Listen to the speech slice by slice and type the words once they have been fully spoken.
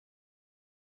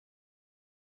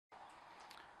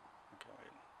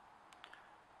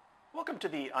Welcome to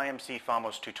the IMC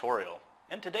FAMOS tutorial.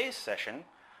 In today's session,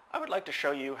 I would like to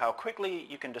show you how quickly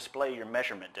you can display your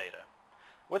measurement data.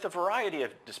 With a variety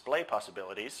of display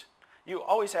possibilities, you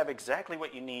always have exactly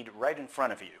what you need right in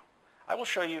front of you. I will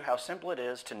show you how simple it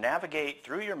is to navigate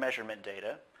through your measurement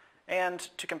data and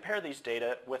to compare these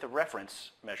data with a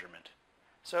reference measurement.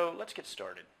 So let's get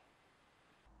started.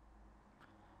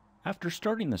 After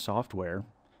starting the software,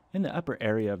 in the upper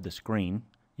area of the screen,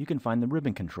 you can find the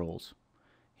ribbon controls.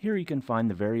 Here you can find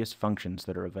the various functions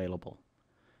that are available.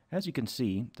 As you can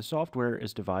see, the software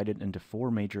is divided into four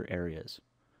major areas.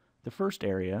 The first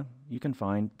area, you can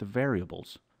find the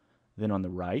variables. Then on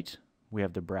the right, we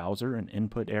have the browser and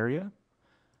input area.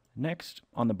 Next,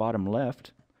 on the bottom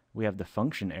left, we have the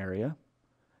function area.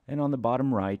 And on the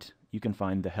bottom right, you can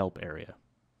find the help area.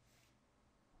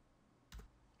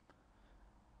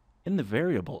 In the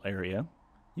variable area,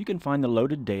 you can find the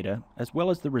loaded data as well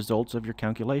as the results of your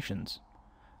calculations.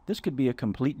 This could be a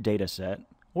complete data set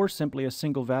or simply a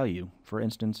single value, for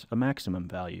instance, a maximum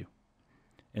value.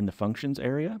 In the functions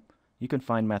area, you can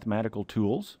find mathematical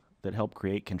tools that help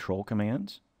create control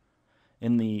commands.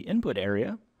 In the input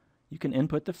area, you can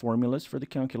input the formulas for the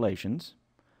calculations.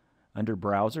 Under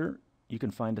browser, you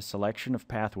can find a selection of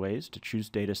pathways to choose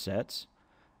data sets.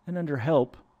 And under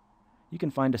help, you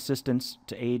can find assistance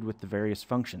to aid with the various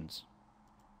functions.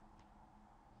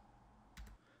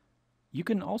 You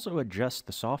can also adjust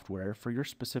the software for your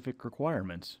specific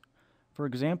requirements. For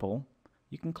example,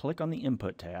 you can click on the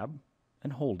Input tab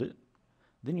and hold it.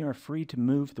 Then you are free to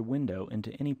move the window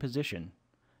into any position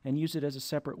and use it as a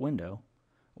separate window,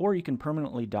 or you can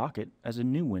permanently dock it as a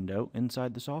new window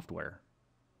inside the software.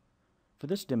 For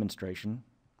this demonstration,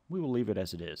 we will leave it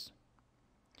as it is.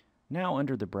 Now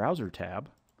under the Browser tab,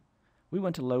 we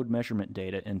want to load measurement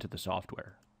data into the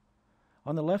software.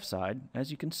 On the left side, as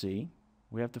you can see,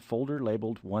 we have the folder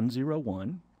labeled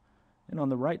 101, and on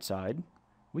the right side,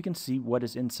 we can see what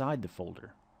is inside the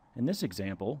folder. In this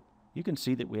example, you can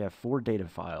see that we have 4 data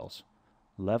files: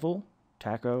 level,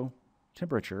 tacho,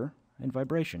 temperature, and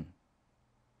vibration.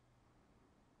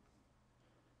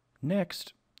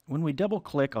 Next, when we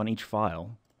double-click on each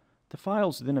file, the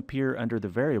files then appear under the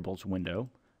Variables window,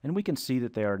 and we can see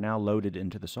that they are now loaded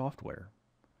into the software.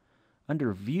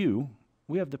 Under View,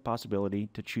 we have the possibility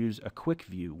to choose a Quick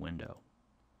View window.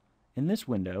 In this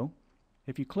window,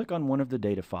 if you click on one of the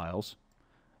data files,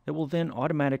 it will then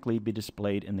automatically be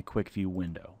displayed in the Quick View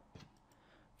window.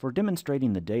 For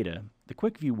demonstrating the data, the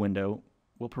Quick View window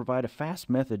will provide a fast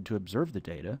method to observe the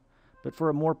data, but for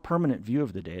a more permanent view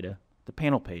of the data, the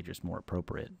panel page is more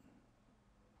appropriate.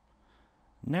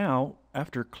 Now,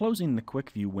 after closing the Quick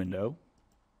View window,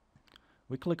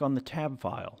 we click on the Tab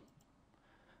file,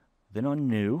 then on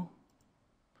New,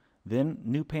 then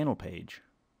New Panel Page.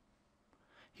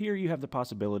 Here you have the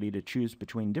possibility to choose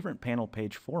between different panel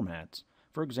page formats.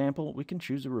 For example, we can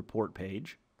choose a report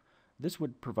page. This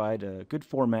would provide a good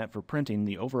format for printing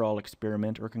the overall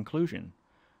experiment or conclusion.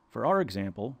 For our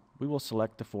example, we will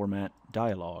select the format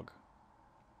Dialog.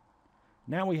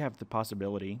 Now we have the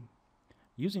possibility,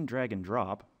 using drag and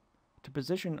drop, to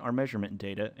position our measurement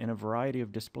data in a variety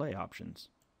of display options.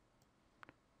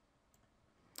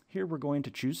 Here we're going to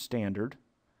choose Standard.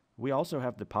 We also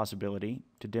have the possibility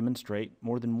to demonstrate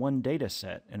more than one data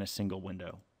set in a single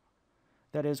window.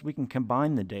 That is, we can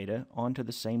combine the data onto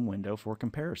the same window for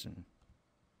comparison.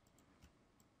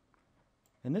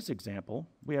 In this example,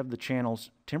 we have the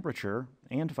channels temperature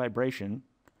and vibration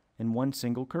in one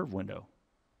single curve window.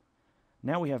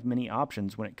 Now we have many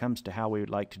options when it comes to how we would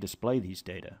like to display these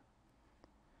data.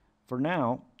 For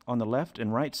now, on the left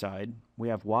and right side, we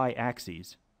have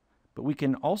y-axes. But we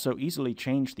can also easily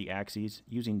change the axes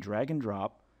using drag and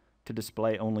drop to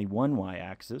display only one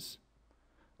y-axis,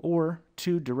 or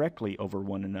 2 directly over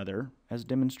one another, as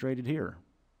demonstrated here.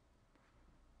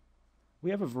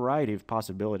 We have a variety of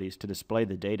possibilities to display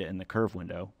the data in the curve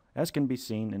window, as can be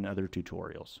seen in other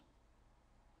tutorials.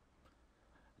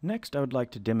 Next, I would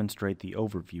like to demonstrate the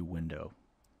Overview window.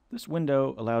 This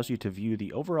window allows you to view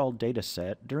the overall data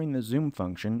set during the zoom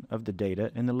function of the data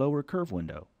in the lower curve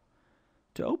window.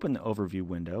 To open the Overview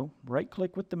window,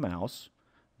 right-click with the mouse,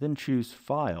 then choose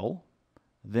File,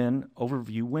 then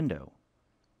Overview Window.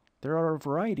 There are a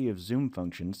variety of zoom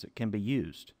functions that can be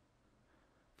used.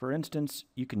 For instance,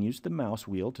 you can use the mouse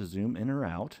wheel to zoom in or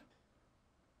out,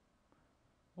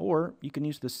 or you can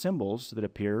use the symbols that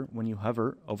appear when you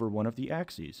hover over one of the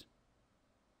axes.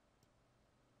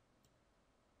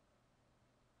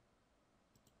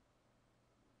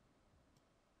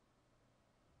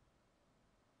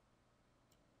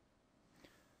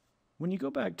 When you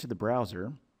go back to the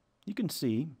browser, you can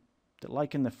see that,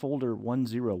 like in the folder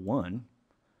 101,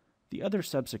 The other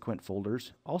subsequent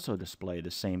folders also display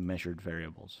the same measured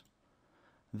variables.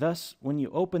 Thus, when you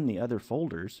open the other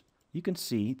folders, you can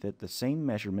see that the same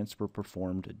measurements were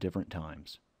performed at different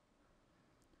times.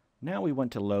 Now we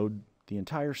want to load the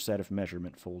entire set of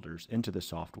measurement folders into the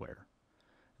software.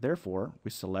 Therefore,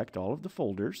 we select all of the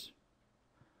folders.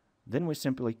 Then we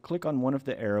simply click on one of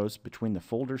the arrows between the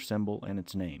folder symbol and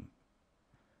its name.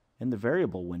 In the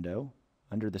Variable window,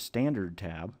 under the Standard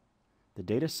tab, the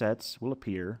data sets will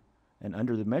appear, and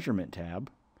under the Measurement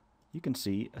tab, you can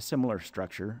see a similar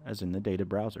structure as in the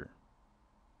Databrowser.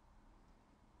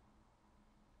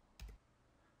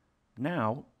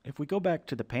 Now, if we go back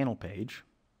to the panel page,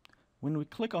 when we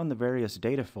click on the various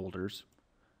data folders,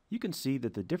 you can see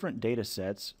that the different data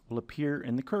sets will appear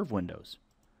in the curve windows.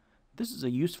 This is a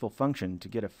useful function to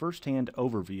get a first-hand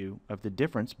overview of the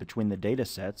difference between the data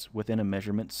sets within a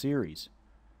measurement series.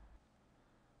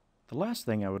 The last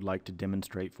thing I would like to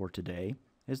demonstrate for today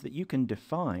is that you can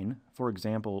define, for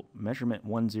example, measurement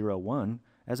 101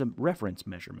 as a reference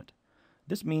measurement.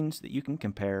 This means that you can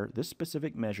compare this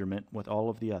specific measurement with all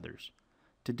of the others.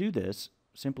 To do this,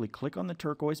 simply click on the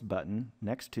turquoise button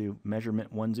next to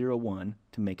measurement 101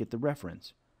 to make it the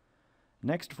reference.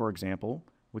 Next, for example,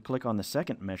 we click on the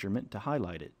second measurement to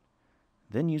highlight it.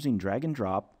 Then, using drag and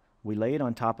drop, we lay it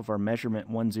on top of our measurement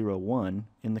 101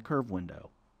 in the curve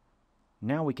window.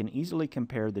 Now we can easily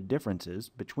compare the differences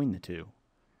between the two.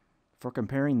 For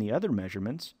comparing the other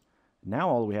measurements, now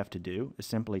all we have to do is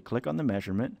simply click on the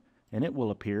measurement and it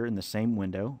will appear in the same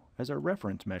window as our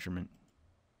reference measurement.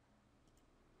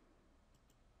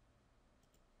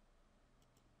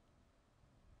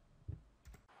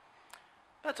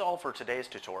 That's all for today's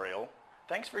tutorial.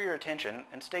 Thanks for your attention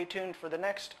and stay tuned for the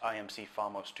next IMC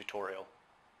FAMOS tutorial.